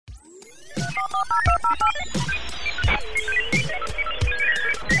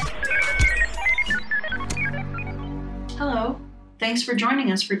Hello, thanks for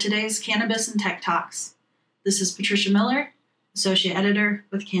joining us for today's Cannabis and Tech Talks. This is Patricia Miller, Associate Editor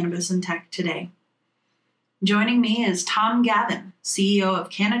with Cannabis and Tech Today. Joining me is Tom Gavin, CEO of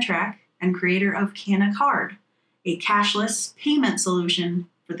CannaTrack and creator of CannaCard, a cashless payment solution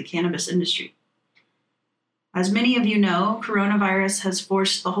for the cannabis industry. As many of you know, coronavirus has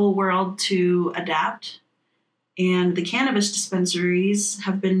forced the whole world to adapt, and the cannabis dispensaries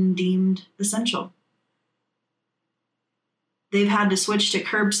have been deemed essential. They've had to switch to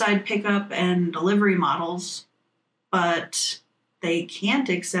curbside pickup and delivery models, but they can't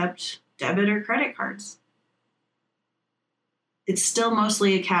accept debit or credit cards. It's still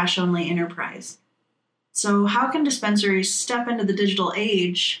mostly a cash-only enterprise. So how can dispensaries step into the digital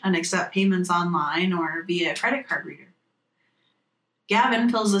age and accept payments online or via a credit card reader? Gavin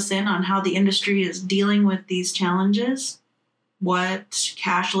fills us in on how the industry is dealing with these challenges, what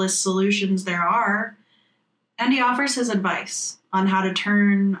cashless solutions there are, and he offers his advice on how to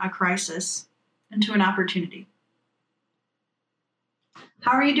turn a crisis into an opportunity.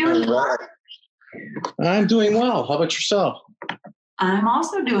 How are you doing? Right. I'm doing well. How about yourself? I'm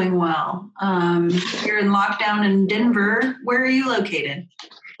also doing well. You're in lockdown in Denver. Where are you located?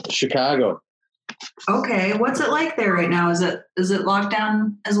 Chicago. Okay. What's it like there right now? Is it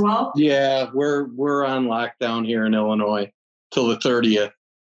lockdown as well? Yeah, we're on lockdown here in Illinois till the 30th.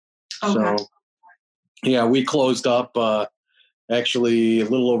 Okay. So yeah, we closed up actually a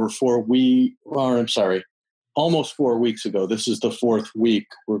little over almost 4 weeks ago. This is the fourth week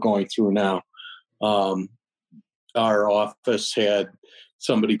we're going through now. Our office had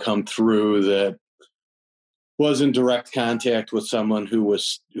somebody come through that was in direct contact with someone who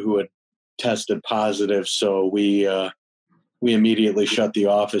had tested positive. So we immediately shut the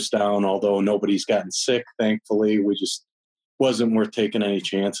office down. Although nobody's gotten sick, thankfully, we just wasn't worth taking any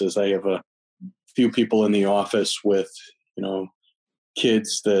chances. I have a few people in the office with,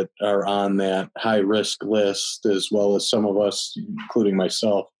 kids that are on that high risk list, as well as some of us, including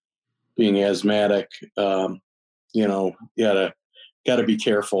myself, being asthmatic. Got to be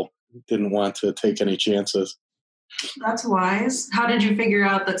careful. Didn't want to take any chances. That's wise. How did you figure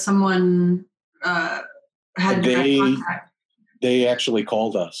out that someone had direct contact? They actually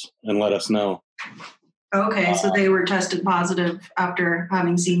called us and let us know. Okay, so they were tested positive after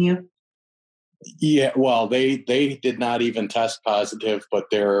having seen you? Yeah, well, they did not even test positive,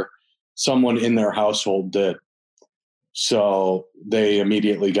 but someone in their household did. So they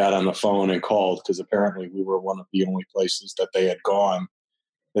immediately got on the phone and called because apparently we were one of the only places that they had gone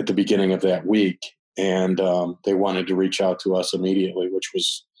at the beginning of that week. And they wanted to reach out to us immediately, which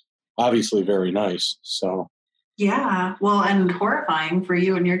was obviously very nice. So yeah, well, and horrifying for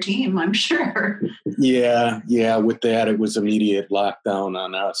you and your team, I'm sure. Yeah. With that, it was immediate lockdown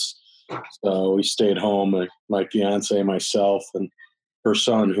on us. So we stayed home, my fiance, myself, and her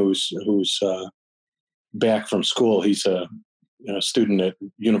son, who's back from school. He's a student at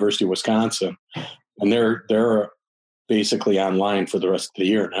University of Wisconsin, and they're basically online for the rest of the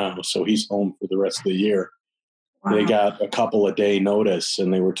year now. So he's home for the rest of the year. Wow. They got a couple of day notice,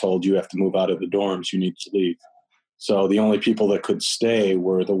 and they were told, you have to move out of the dorms. You need to leave. So the only people that could stay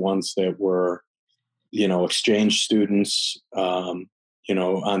were the ones that were, exchange students,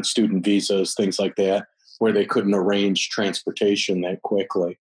 on student visas, things like that, where they couldn't arrange transportation that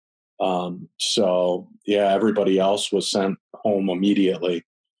quickly. So yeah, everybody else was sent home immediately.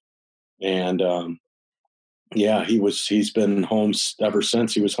 And, he's been home ever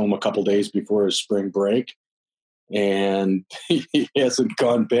since. He was home a couple days before his spring break, and he hasn't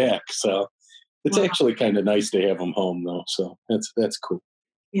gone back. So it's actually kind of nice to have him home though. So that's cool.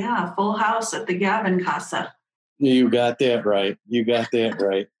 Yeah. Full house at the Gavin Casa. You got that right.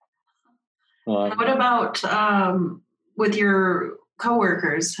 What about with your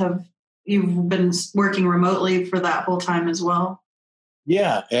coworkers? Have you been working remotely for that whole time as well?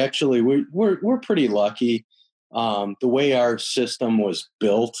 Yeah, actually, we're pretty lucky. The way our system was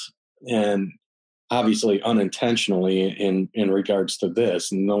built, and obviously unintentionally in regards to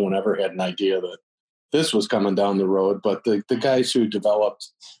this, and no one ever had an idea that this was coming down the road. But the guys who developed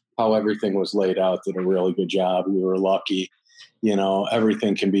how everything was laid out did a really good job. We were lucky.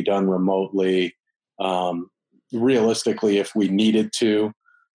 Everything can be done remotely. Realistically, if we needed to,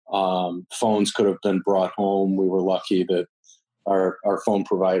 phones could have been brought home. We were lucky that our phone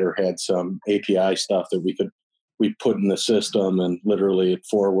provider had some API stuff that we put in the system, and literally it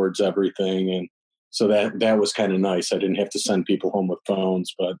forwards everything. And so that was kind of nice. I didn't have to send people home with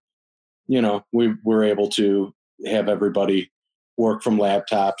phones, but we were able to have everybody work from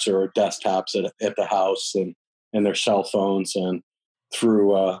laptops or desktops at the house and their cell phones, and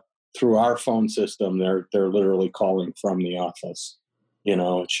through our phone system, they're literally calling from the office.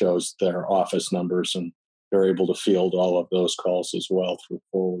 It shows their office numbers, and they're able to field all of those calls as well through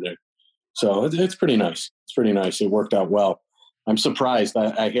forwarding. So it's pretty nice. It's pretty nice. It worked out well. I'm surprised.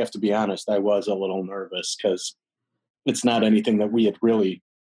 I have to be honest. I was a little nervous because it's not anything that we had really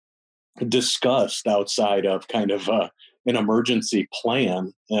discussed outside of kind of an emergency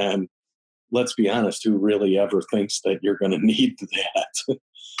plan. And let's be honest, who really ever thinks that you're going to need that?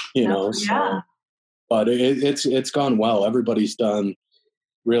 Yeah. So, but it's gone well. Everybody's done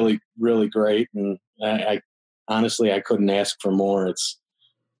really, really great. And I honestly, I couldn't ask for more. It's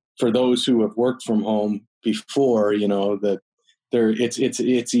for those who have worked from home before, that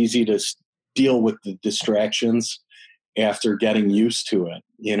it's easy to deal with the distractions after getting used to it,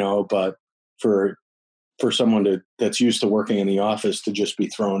 but for someone that's used to working in the office to just be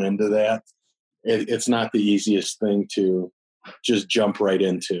thrown into that, it's not the easiest thing to just jump right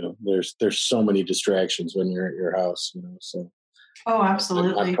into. There's so many distractions when you're at your house, so. Oh,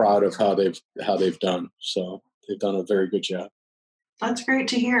 absolutely. I'm proud of how they've done. So they've done a very good job. That's great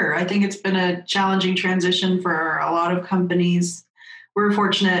to hear. I think it's been a challenging transition for a lot of companies. We're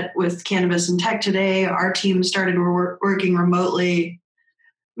fortunate with Cannabis and Tech Today. Our team started working remotely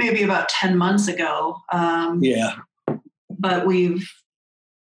maybe about 10 months ago. But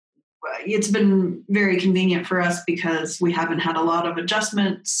it's been very convenient for us because we haven't had a lot of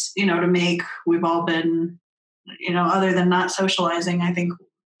adjustments, to make. We've all been, other than not socializing, I think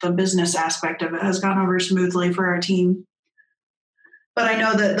the business aspect of it has gone over smoothly for our team. But I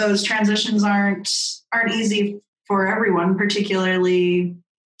know that those transitions aren't easy for everyone, particularly.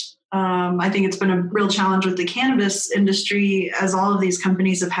 I think it's been a real challenge with the cannabis industry, as all of these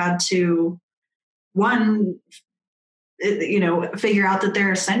companies have had to, figure out that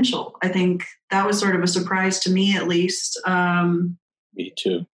they're essential. I think that was sort of a surprise to me, at least. Me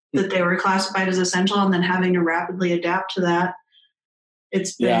too. That they were classified as essential, and then having to rapidly adapt to that.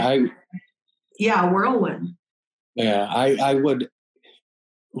 It's been a whirlwind. Yeah, I would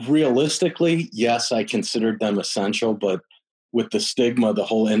realistically, yes, I considered them essential, but with the stigma the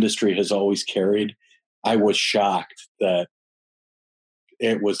whole industry has always carried, I was shocked that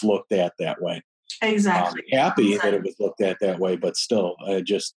it was looked at that way. Exactly. Happy that it was looked at that way, but still,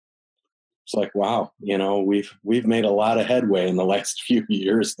 it's like, wow, we've made a lot of headway in the last few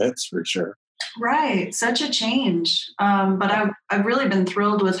years. That's for sure. Right. Such a change. But I've really been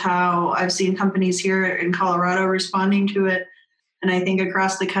thrilled with how I've seen companies here in Colorado responding to it. And I think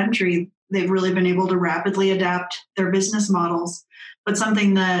across the country, they've really been able to rapidly adapt their business models. But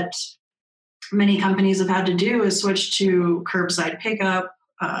something that many companies have had to do is switch to curbside pickup,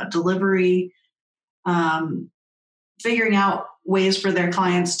 delivery, figuring out ways for their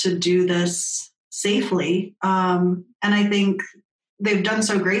clients to do this safely. And I think they've done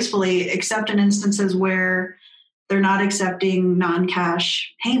so gracefully, except in instances where they're not accepting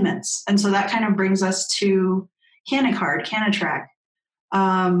non-cash payments. And so that kind of brings us to CannaCard, CannaTrack.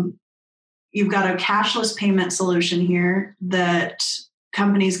 You've got a cashless payment solution here that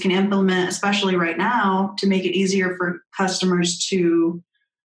companies can implement, especially right now, to make it easier for customers to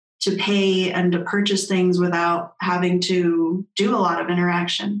pay and to purchase things without having to do a lot of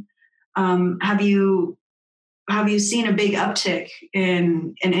interaction. Have you seen a big uptick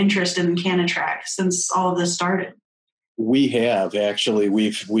in interest in CannaTrack since all of this started? We have actually.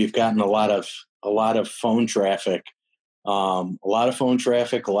 We've gotten a lot of phone traffic, a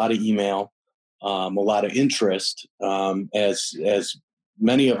lot of email, a lot of interest. As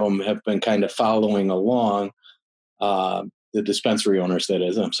many of them have been kind of following along. The dispensary owners, that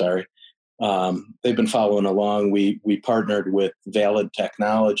is. I'm sorry. They've been following along. We partnered with Valid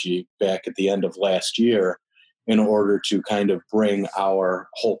Technology back at the end of last year in order to kind of bring our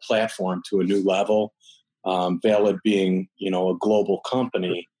whole platform to a new level. Valid being, a global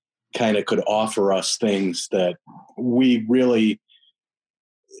company, kind of could offer us things that we really,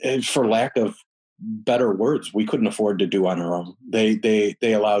 for lack of better words, we couldn't afford to do on our own. They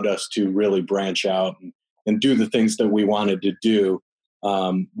allowed us to really branch out and do the things that we wanted to do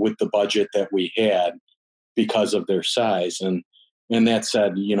with the budget that we had because of their size. And that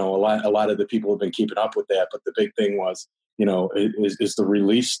said, a lot of the people have been keeping up with that. But the big thing was, is the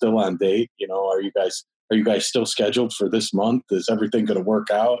release still on date? Are you guys still scheduled for this month? Is everything going to work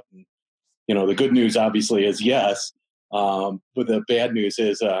out? And, the good news obviously is yes. But the bad news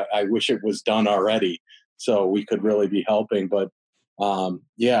is I wish it was done already so we could really be helping. But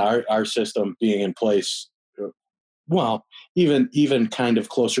our system being in place, well, even kind of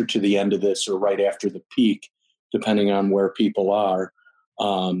closer to the end of this or right after the peak, depending on where people are,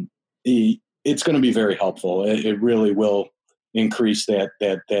 it's going to be very helpful. It really will increase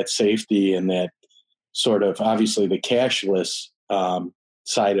that safety and that sort of, obviously, the cashless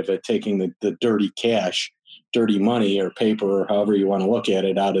side of it, taking the dirty cash, dirty money or paper or however you want to look at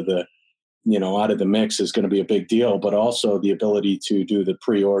it out of the mix is going to be a big deal, but also the ability to do the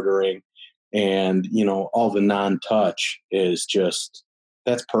pre-ordering and, all the non-touch is just,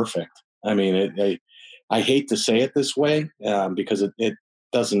 that's perfect. I mean, I hate to say it this way because it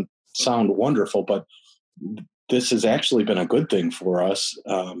doesn't sound wonderful, but this has actually been a good thing for us,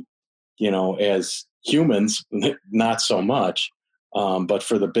 as humans, not so much. But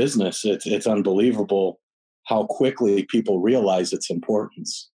for the business, it's unbelievable how quickly people realize its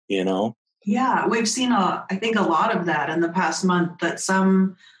importance, Yeah, we've seen I think a lot of that in the past month, that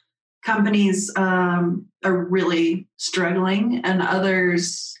some companies are really struggling and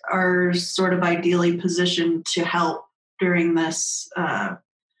others are sort of ideally positioned to help during this,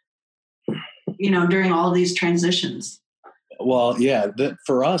 during all of these transitions. Well, yeah,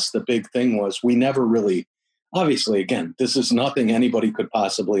 for us, the big thing was we never really, obviously, again, this is nothing anybody could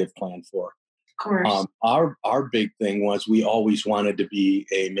possibly have planned for. Of course. Our big thing was we always wanted to be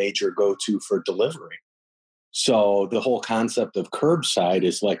a major go-to for delivery. So the whole concept of curbside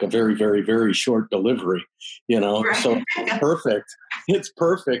is like a very, very, very short delivery, Right. So it's perfect. It's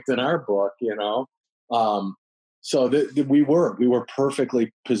perfect in our book, So we were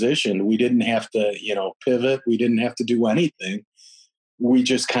perfectly positioned. We didn't have to, pivot. We didn't have to do anything. We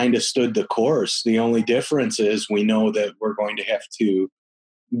just kind of stood the course. The only difference is we know that we're going to have to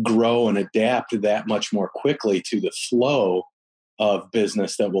grow and adapt that much more quickly to the flow of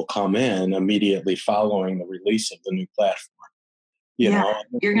business that will come in immediately following the release of the new platform.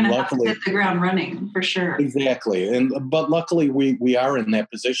 You're going to have to hit the ground running for sure. Exactly. But luckily we are in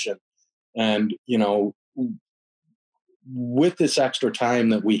that position. And, with this extra time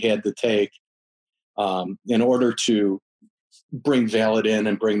that we had to take in order to bring Valid in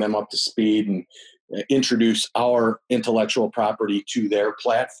and bring them up to speed and introduce our intellectual property to their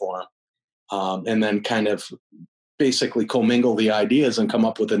platform, and then kind of basically commingle the ideas and come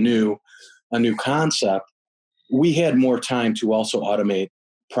up with a new concept, we had more time to also automate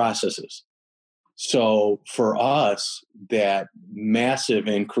processes. So for us, that massive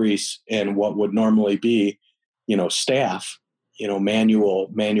increase in what would normally be, staff,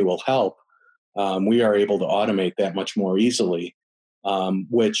 manual help, we are able to automate that much more easily,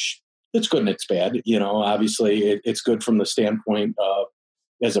 which it's good and it's bad. Obviously it's good from the standpoint of,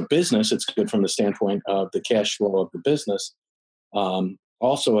 as a business, it's good from the standpoint of the cash flow of the business.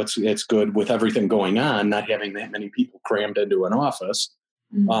 Also, it's good with everything going on, not having that many people crammed into an office.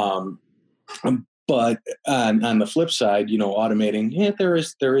 Mm-hmm. But on the flip side, automating, there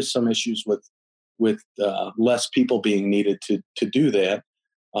is some issues with less people being needed to do that.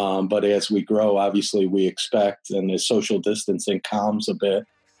 But as we grow, obviously we expect, and as social distancing calms a bit,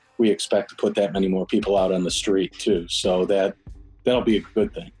 we expect to put that many more people out on the street too. So that'll be a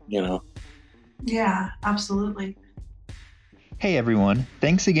good thing, Yeah, absolutely. Hey everyone,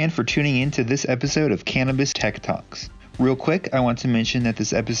 thanks again for tuning in to this episode of Cannabis Tech Talks. Real quick, I want to mention that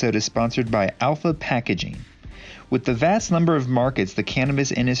this episode is sponsored by Alpha Packaging. With the vast number of markets the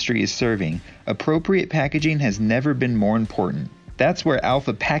cannabis industry is serving, appropriate packaging has never been more important. That's where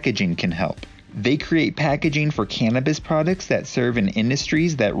Alpha Packaging can help. They create packaging for cannabis products that serve in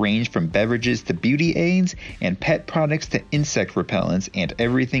industries that range from beverages to beauty aids and pet products to insect repellents and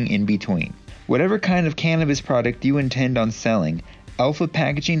everything in between. Whatever kind of cannabis product you intend on selling, Alpha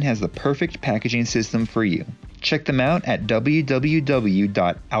Packaging has the perfect packaging system for you. Check them out at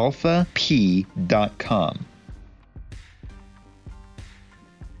www.alphap.com.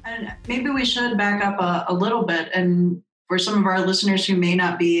 And maybe we should back up a little bit, and for some of our listeners who may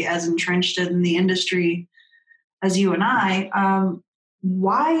not be as entrenched in the industry as you and I,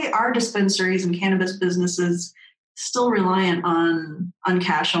 why are dispensaries and cannabis businesses still reliant on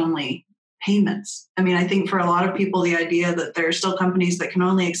cash only payments? I mean, I think for a lot of people, the idea that there are still companies that can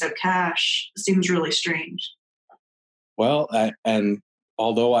only accept cash seems really strange. Well, and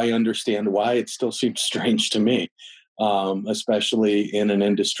although I understand why, it still seems strange to me, especially in an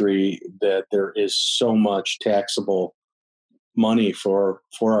industry that there is so much taxable money for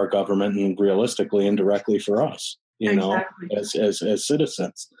our government and realistically indirectly for us, Exactly. as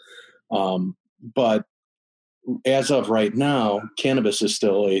citizens. But as of right now, cannabis is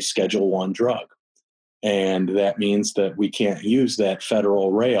still a Schedule I drug. And that means that we can't use that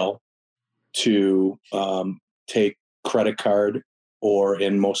federal rail to take credit card or,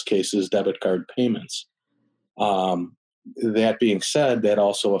 in most cases, debit card payments. That being said, that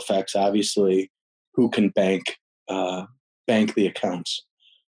also affects, obviously, who can bank bank the accounts.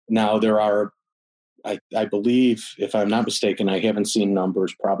 Now there are, I believe, if I'm not mistaken, I haven't seen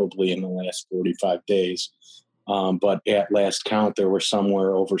numbers probably in the last 45 days. But at last count, there were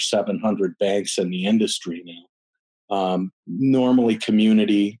somewhere over 700 banks in the industry now. Normally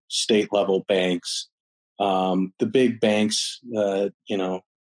community, state level banks. The big banks,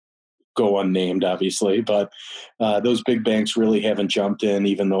 go unnamed, obviously, but those big banks really haven't jumped in,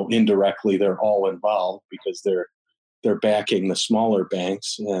 even though indirectly they're all involved because they're backing the smaller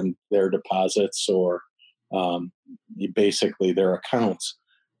banks and their deposits or basically their accounts.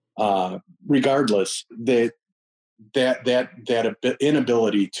 Regardless, that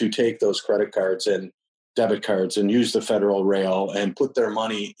inability to take those credit cards and debit cards and use the federal rail and put their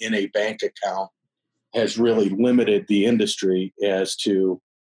money in a bank account has really limited the industry as to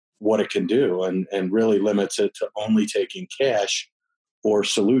what it can do, and really limits it to only taking cash or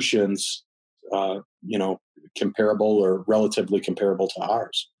solutions, comparable or relatively comparable to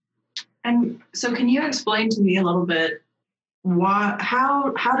ours. And so can you explain to me a little bit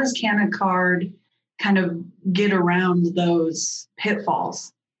how does CanaCard kind of get around those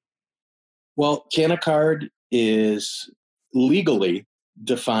pitfalls? Well, CanaCard is legally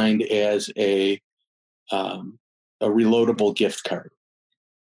defined as a reloadable gift card.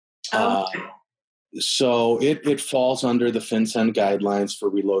 Okay. So it falls under the FinCEN guidelines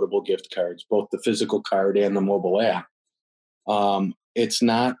for reloadable gift cards, both the physical card and the mobile app. It's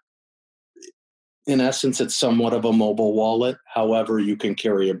not, in essence, it's somewhat of a mobile wallet. However, you can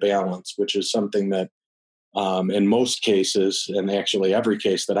carry a balance, which is something that in most cases, and actually every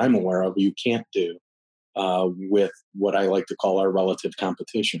case that I'm aware of, you can't do with what I like to call our relative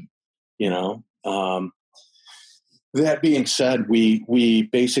competition. That being said, we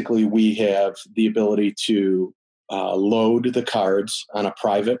have the ability to load the cards on a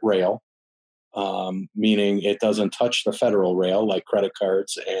private rail, meaning it doesn't touch the federal rail like credit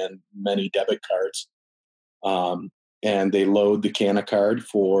cards and many debit cards. And they load the CanaCard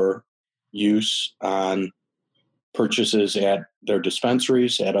for use on purchases at their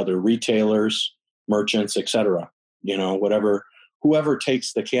dispensaries, at other retailers, merchants, etc. Whoever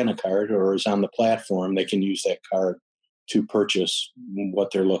takes the CanaCard or is on the platform, they can use that card to purchase what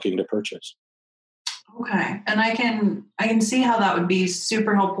they're looking to purchase. Okay. And I can see how that would be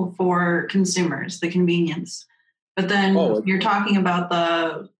super helpful for consumers, the convenience. But then you're talking about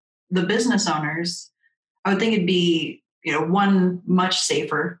the business owners. I would think it'd be, one, much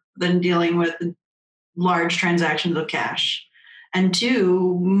safer than dealing with large transactions of cash, and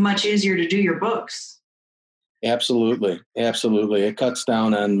two, much easier to do your books. Absolutely. It cuts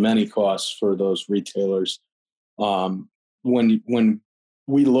down on many costs for those retailers. When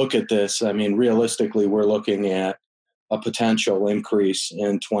we look at this, I mean, realistically, we're looking at a potential increase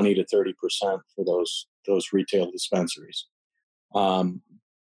in 20 to 30% for those retail dispensaries.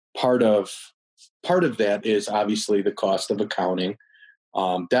 Part of that is obviously the cost of accounting.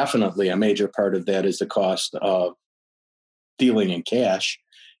 Definitely a major part of that is the cost of dealing in cash.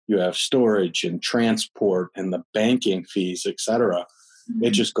 You have storage and transport and the banking fees, et cetera. Mm-hmm.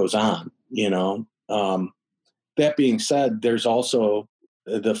 It just goes on, That being said, there's also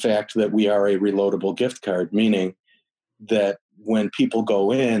the fact that we are a reloadable gift card, meaning that when people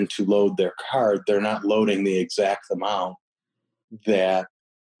go in to load their card, they're not loading the exact amount that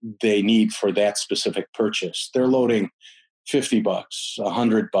they need for that specific purchase. They're loading $50,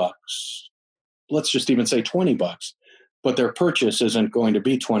 $100, let's just even say $20. But their purchase isn't going to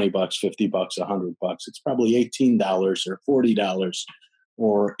be $20, $50, $100. It's probably $18 or $40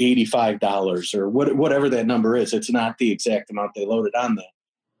 or $85 or whatever that number is. It's not the exact amount they loaded on that.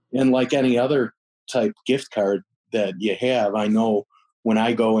 And like any other type gift card that you have, I know when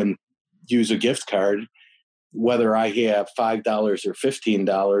I go and use a gift card, whether I have $5 or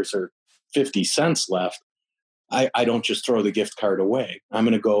 $15 or 50 cents left, I don't just throw the gift card away. I'm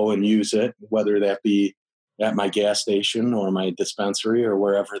going to go and use it, whether that be at my gas station or my dispensary or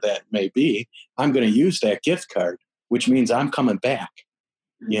wherever that may be. I'm going to use that gift card, which means I'm coming back.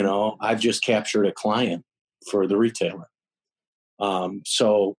 I've just captured a client for the retailer.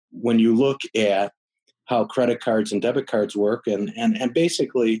 So when you look at how credit cards and debit cards work and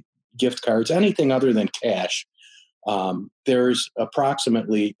basically gift cards, anything other than cash, there's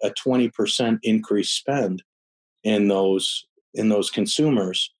approximately a 20% increased spend in those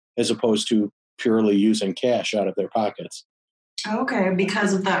consumers as opposed to purely using cash out of their pockets. Okay,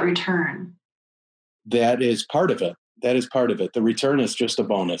 because of that return. That is part of it. The return is just a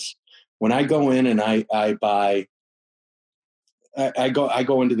bonus. When I go in and I buy, I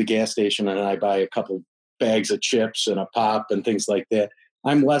go into the gas station and I buy a couple bags of chips and a pop and things like that.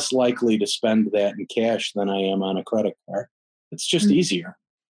 I'm less likely to spend that in cash than I am on a credit card. It's just easier.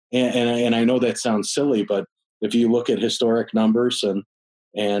 And I know that sounds silly, but if you look at historic numbers and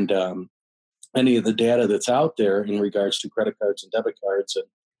any of the data that's out there in regards to credit cards and debit cards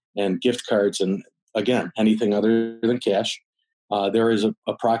and gift cards, and again, anything other than cash, there is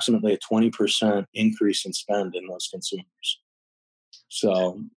approximately a 20% increase in spend in those consumers.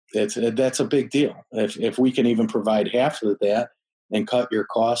 So that's a big deal. If we can even provide half of that and cut your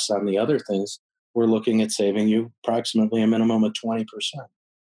costs on the other things, we're looking at saving you approximately a minimum of 20%.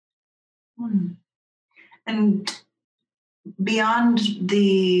 And beyond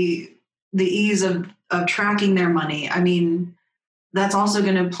the ease of tracking their money, I mean, that's also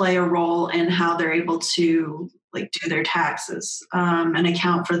going to play a role in how they're able to do their taxes and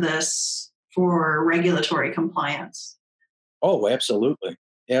account for this for regulatory compliance. Oh, absolutely.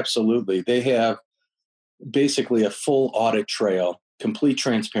 Absolutely. They have basically a full audit trail, complete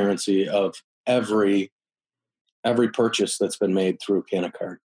transparency of every purchase that's been made through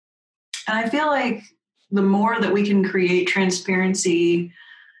CanaCard. And I feel like the more that we can create transparency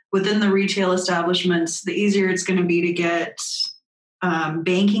within the retail establishments, the easier it's going to be to get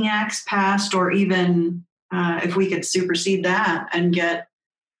banking acts passed, or even if we could supersede that and get,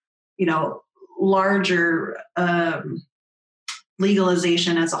 larger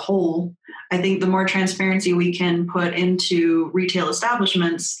legalization as a whole. I think the more transparency we can put into retail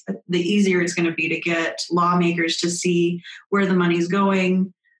establishments, the easier it's going to be to get lawmakers to see where the money's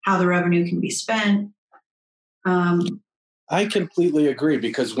going, how the revenue can be spent. I completely agree,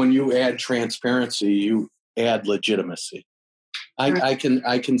 because when you add transparency, you add legitimacy. I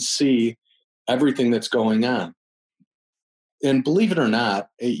can see everything that's going on. And believe it or not,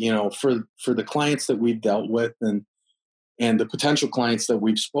 for the clients that we've dealt with and the potential clients that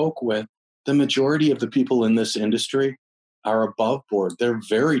we've spoke with, the majority of the people in this industry are above board. They're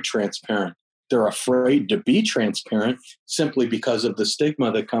very transparent. They're afraid to be transparent simply because of the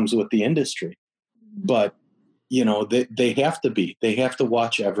stigma that comes with the industry. But, they have to be. They have to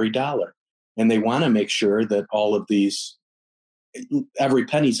watch every dollar. And they want to make sure that all of every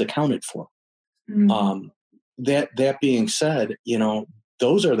penny's accounted for. Mm-hmm. That being said,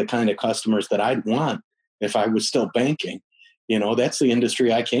 those are the kind of customers that I'd want if I was still banking. That's the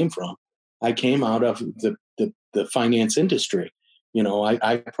industry I came from. I came out of the finance industry.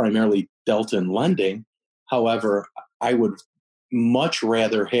 I primarily dealt in lending. However, I would much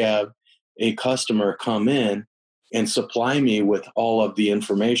rather have a customer come in and supply me with all of the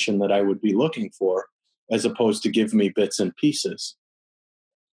information that I would be looking for, as opposed to give me bits and pieces.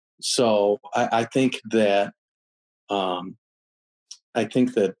 So I think that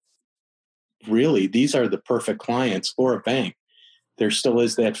really these are the perfect clients for a bank. There still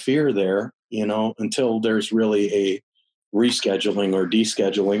is that fear there, until there's really a rescheduling or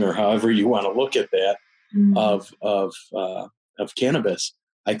descheduling, or however you want to look at that, of cannabis.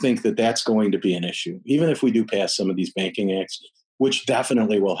 I think that that's going to be an issue, even if we do pass some of these banking acts, which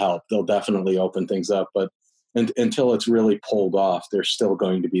definitely will help. They'll definitely open things up, but until it's really pulled off, there's still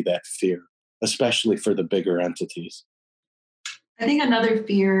going to be that fear, especially for the bigger entities. I think another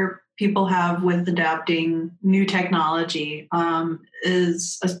fear people have with adapting new technology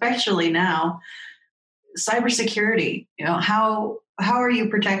is, especially now, cybersecurity. How are you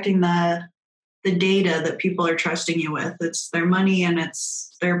protecting the data that people are trusting you with? It's their money and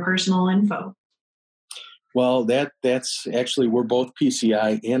it's their personal info. Well, that's actually, we're both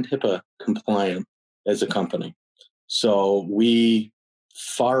PCI and HIPAA compliant as a company. So we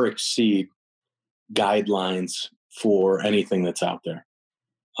far exceed guidelines for anything that's out there.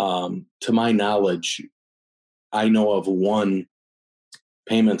 To my knowledge, I know of one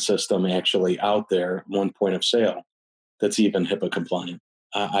payment system actually out there, one point of sale, that's even HIPAA compliant.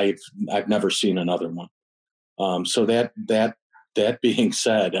 I've never seen another one. So that being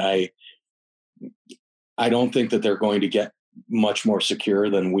said, I don't think that they're going to get much more secure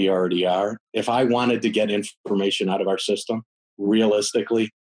than we already are. If I wanted to get information out of our system,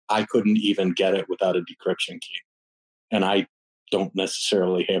 realistically, I couldn't even get it without a decryption key. And I don't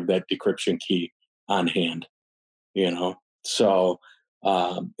necessarily have that decryption key on hand, So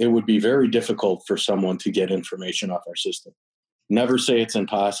it would be very difficult for someone to get information off our system. Never say it's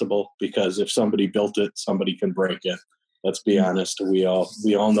impossible, because if somebody built it, somebody can break it. Let's be honest. We all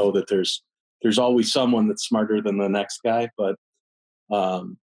know that there's always someone that's smarter than the next guy. But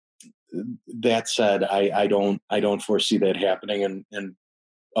that said, I don't foresee that happening. And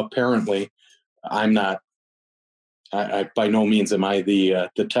apparently, I'm not. I by no means am I the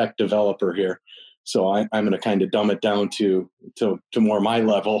tech developer here. So I'm going to kind of dumb it down to more my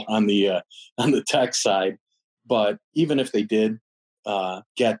level on the tech side. But even if they did,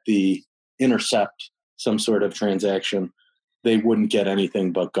 intercept some sort of transaction, they wouldn't get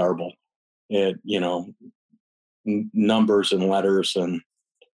anything but garble. Numbers and letters and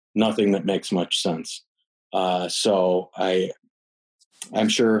nothing that makes much sense. So I'm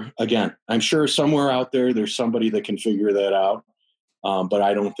sure somewhere out there's somebody that can figure that out. But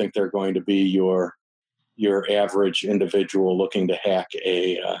I don't think they're going to be your average individual looking to hack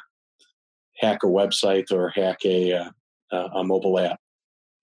a website or hack a mobile app.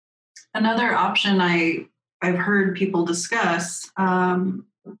 Another option I've heard people discuss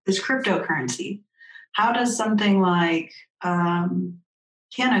is cryptocurrency. How does something like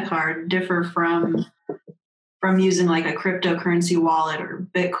CanaCard differ from using like a cryptocurrency wallet or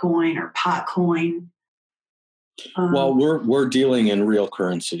Bitcoin or Potcoin? Well, we're dealing in real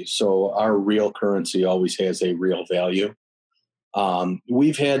currency, so our real currency always has a real value.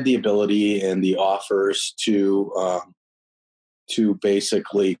 We've had the ability and the offers to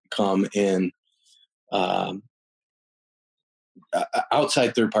basically come in.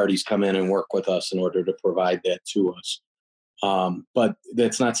 Outside third parties come in and work with us in order to provide that to us. But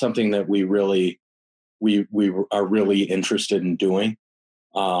that's not something that we are really interested in doing.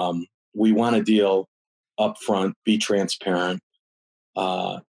 We want to deal upfront, be transparent.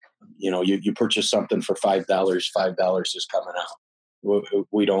 You purchase something for $5, $5 is coming out.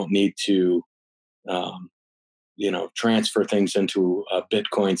 We don't need to, transfer things into a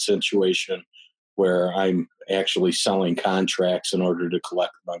Bitcoin situation where I'm actually selling contracts in order to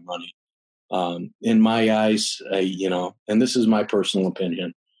collect my money. In my eyes, and this is my personal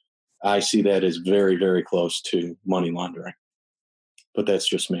opinion, I see that as very, very close to money laundering. But that's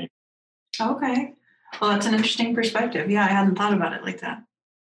just me. Okay. Well, that's an interesting perspective. Yeah, I hadn't thought about it like that.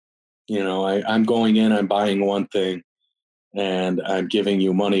 I'm going in, I'm buying one thing, and I'm giving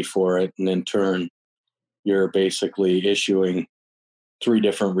you money for it. And in turn, you're basically issuing 3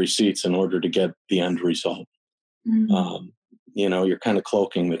 different receipts in order to get the end result. Mm-hmm. You're kind of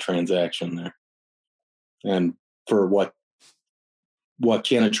cloaking the transaction there. And for what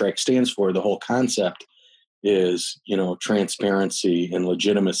CanaTrack stands for, the whole concept is, transparency and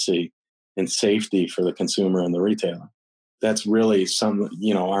legitimacy and safety for the consumer and the retailer. That's really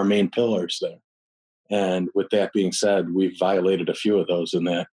our main pillars there. And with that being said, we've violated a few of those in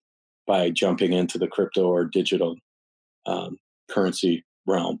that by jumping into the crypto or digital currency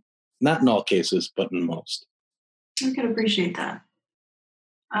realm. Not in all cases, but in most. I could appreciate that.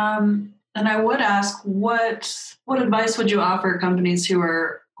 And I would ask, what advice would you offer companies who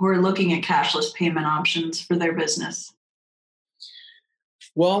are looking at cashless payment options for their business?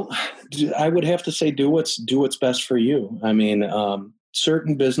 Well, I would have to say do what's best for you. I mean,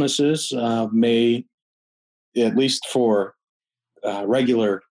 certain businesses may, at least for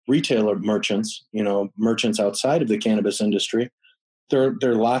regular retailer merchants, merchants outside of the cannabis industry, there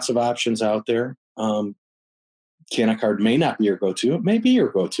are lots of options out there. CanaCard may not be your go-to. It may be your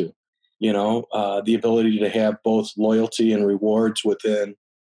go-to. The ability to have both loyalty and rewards within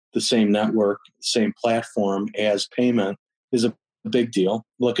the same network, same platform as payment is a big deal.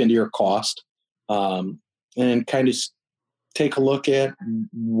 Look into your cost and kind of take a look at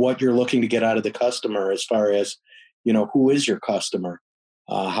what you're looking to get out of the customer as far as, who is your customer?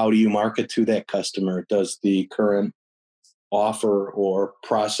 How do you market to that customer? Does the current offer or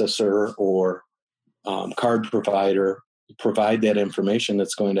processor or card provider provide that information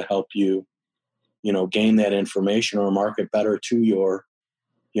that's going to help you, gain that information or market better to your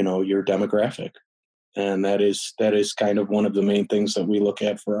demographic? And that is kind of one of the main things that we look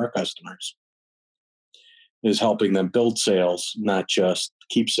at for our customers, is helping them build sales, not just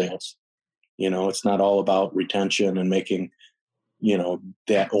keep sales. It's not all about retention and making,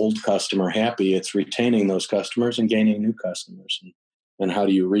 that old customer happy. It's retaining those customers and gaining new customers. And how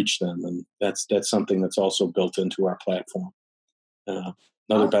do you reach them? And that's something that's also built into our platform.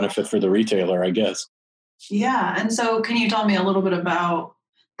 Another benefit for the retailer, I guess. Yeah. And so can you tell me a little bit about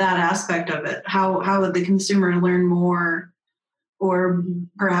that aspect of it? How would the consumer learn more or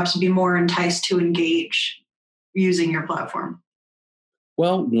perhaps be more enticed to engage using your platform?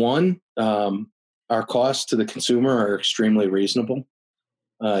 Well, one, our costs to the consumer are extremely reasonable.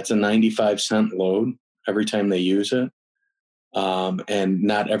 It's a 95-cent load every time they use it. And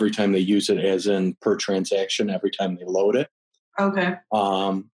not every time they use it as in per transaction, every time they load it. Okay.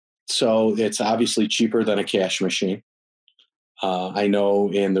 So it's obviously cheaper than a cash machine. I know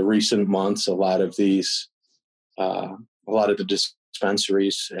in the recent months, a lot of the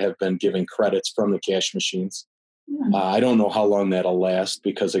dispensaries have been giving credits from the cash machines. I don't know how long that'll last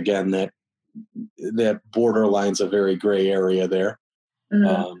because, again, that borderline's a very gray area there.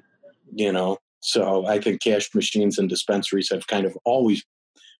 So I think cash machines and dispensaries have kind of always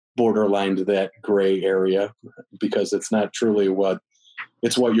borderlined that gray area, because it's not truly what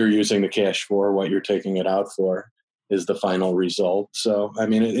you're using the cash for. What you're taking it out for is the final result. So, I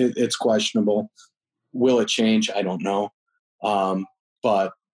mean, it's questionable. Will it change? I don't know.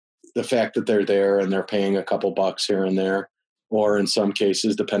 But the fact that they're there and they're paying a couple bucks here and there, or in some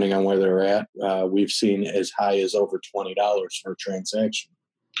cases, depending on where they're at, we've seen as high as over $20 for a transaction.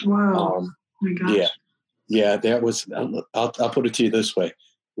 Wow. Oh my gosh. Yeah, that was, I'll put it to you this way.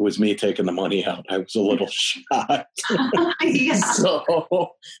 It was me taking the money out. I was a little shocked. Yeah.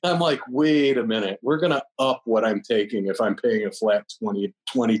 So I'm like, wait a minute. We're going to up what I'm taking if I'm paying a flat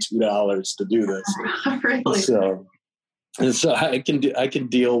 $22 to do this. Really? So I can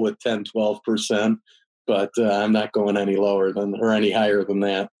deal with 10, 12%, but I'm not going any lower than or any higher than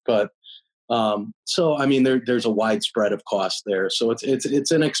that. But so, I mean, there's a widespread of cost there. So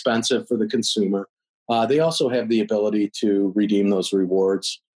it's inexpensive for the consumer. They also have the ability to redeem those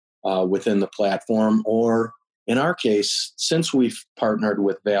rewards within the platform, or in our case, since we've partnered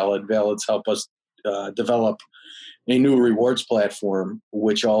with Valid's helped us develop a new rewards platform,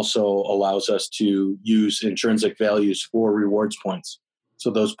 which also allows us to use intrinsic values for rewards points. So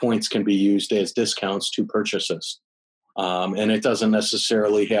those points can be used as discounts to purchases. And it doesn't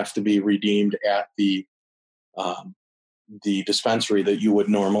necessarily have to be redeemed at the dispensary that you would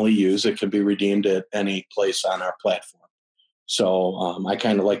normally use. It can be redeemed at any place on our platform. So I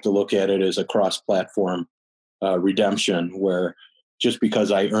kind of like to look at it as a cross-platform redemption, where just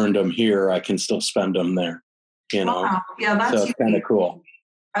because I earned them here, I can still spend them there. You know, wow. Yeah, that's so kind of cool.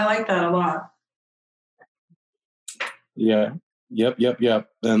 I like that a lot. Yeah. Yep.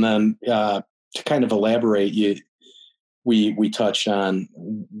 And then to kind of elaborate, we touched on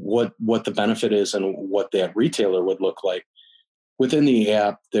what the benefit is and what that retailer would look like. Within the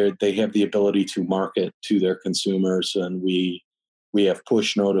app, they have the ability to market to their consumers, and we have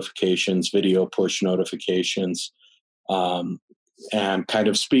push notifications, video push notifications. And kind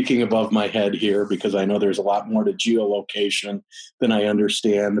of speaking above my head here, because I know there's a lot more to geolocation than I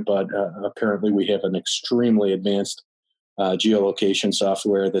understand, but apparently we have an extremely advanced geolocation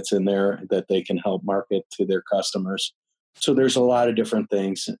software that's in there that they can help market to their customers. So there's a lot of different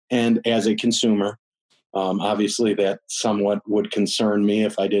things. And as a consumer, obviously that somewhat would concern me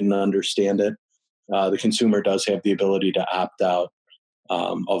if I didn't understand it. The consumer does have the ability to opt out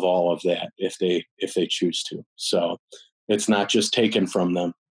of all of that if they choose to. So it's not just taken from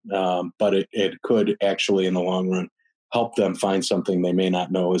them, but it could actually in the long run help them find something they may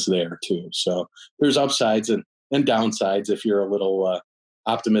not know is there too. So there's upsides and downsides if you're a little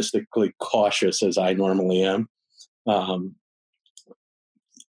optimistically cautious, as I normally am.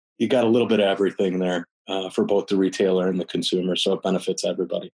 You got a little bit of everything there for both the retailer and the consumer, so it benefits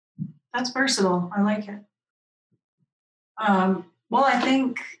everybody. That's versatile. I like it. Well, I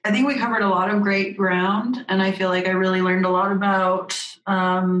think we covered a lot of great ground, and I feel like I really learned a lot about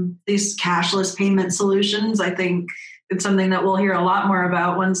these cashless payment solutions. I think it's something that we'll hear a lot more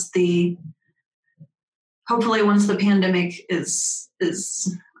about hopefully once the pandemic is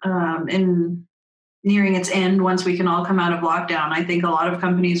in nearing its end, once we can all come out of lockdown. I think a lot of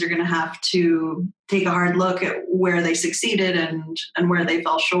companies are going to have to take a hard look at where they succeeded and where they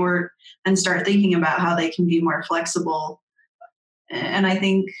fell short, and start thinking about how they can be more flexible. And I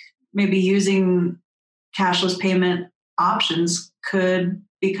think maybe using cashless payment options could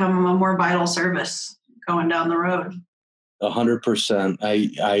become a more vital service going down the road. 100%.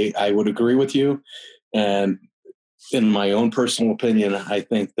 I would agree with you. And in my own personal opinion, I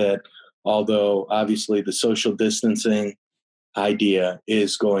think that although obviously the social distancing idea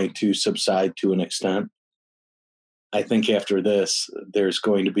is going to subside to an extent, I think after this, there's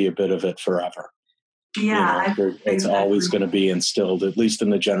going to be a bit of it forever. Yeah, it's always going to be instilled, at least in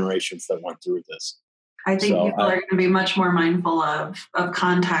the generations that went through this. I think people are going to be much more mindful of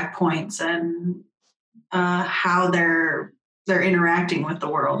contact points and how they're interacting with the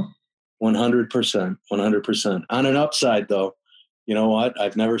world. 100%. On an upside, though, you know what?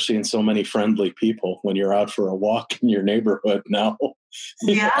 I've never seen so many friendly people when you're out for a walk in your neighborhood now.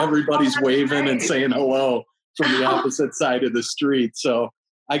 Yeah, everybody's waving and saying hello from the opposite side of the street. So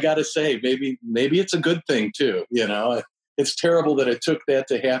I got to say, maybe it's a good thing too. You know, it's terrible that it took that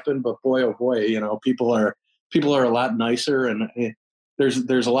to happen, but boy, oh boy, you know, people are a lot nicer, and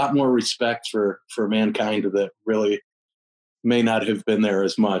there's a lot more respect for mankind that really may not have been there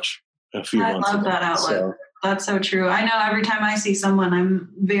as much a few months ago. I love that outlet. So, that's so true. I know every time I see someone,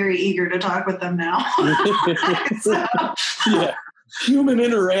 I'm very eager to talk with them now. Yeah. Human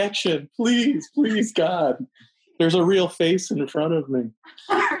interaction. Please, God. There's a real face in front of me.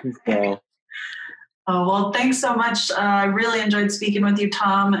 So, Oh, well, thanks so much. I really enjoyed speaking with you,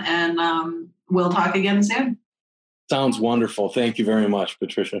 Tom, and we'll talk again soon. Sounds wonderful. Thank you very much,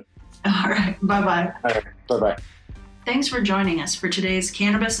 Patricia. All right. Bye-bye. All right. Bye-bye. Thanks for joining us for today's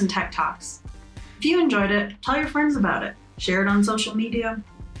Cannabis and Tech Talks. If you enjoyed it, tell your friends about it. Share it on social media.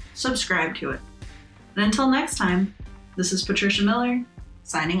 Subscribe to it. And until next time, this is Patricia Miller,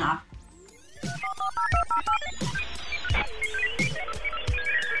 signing off.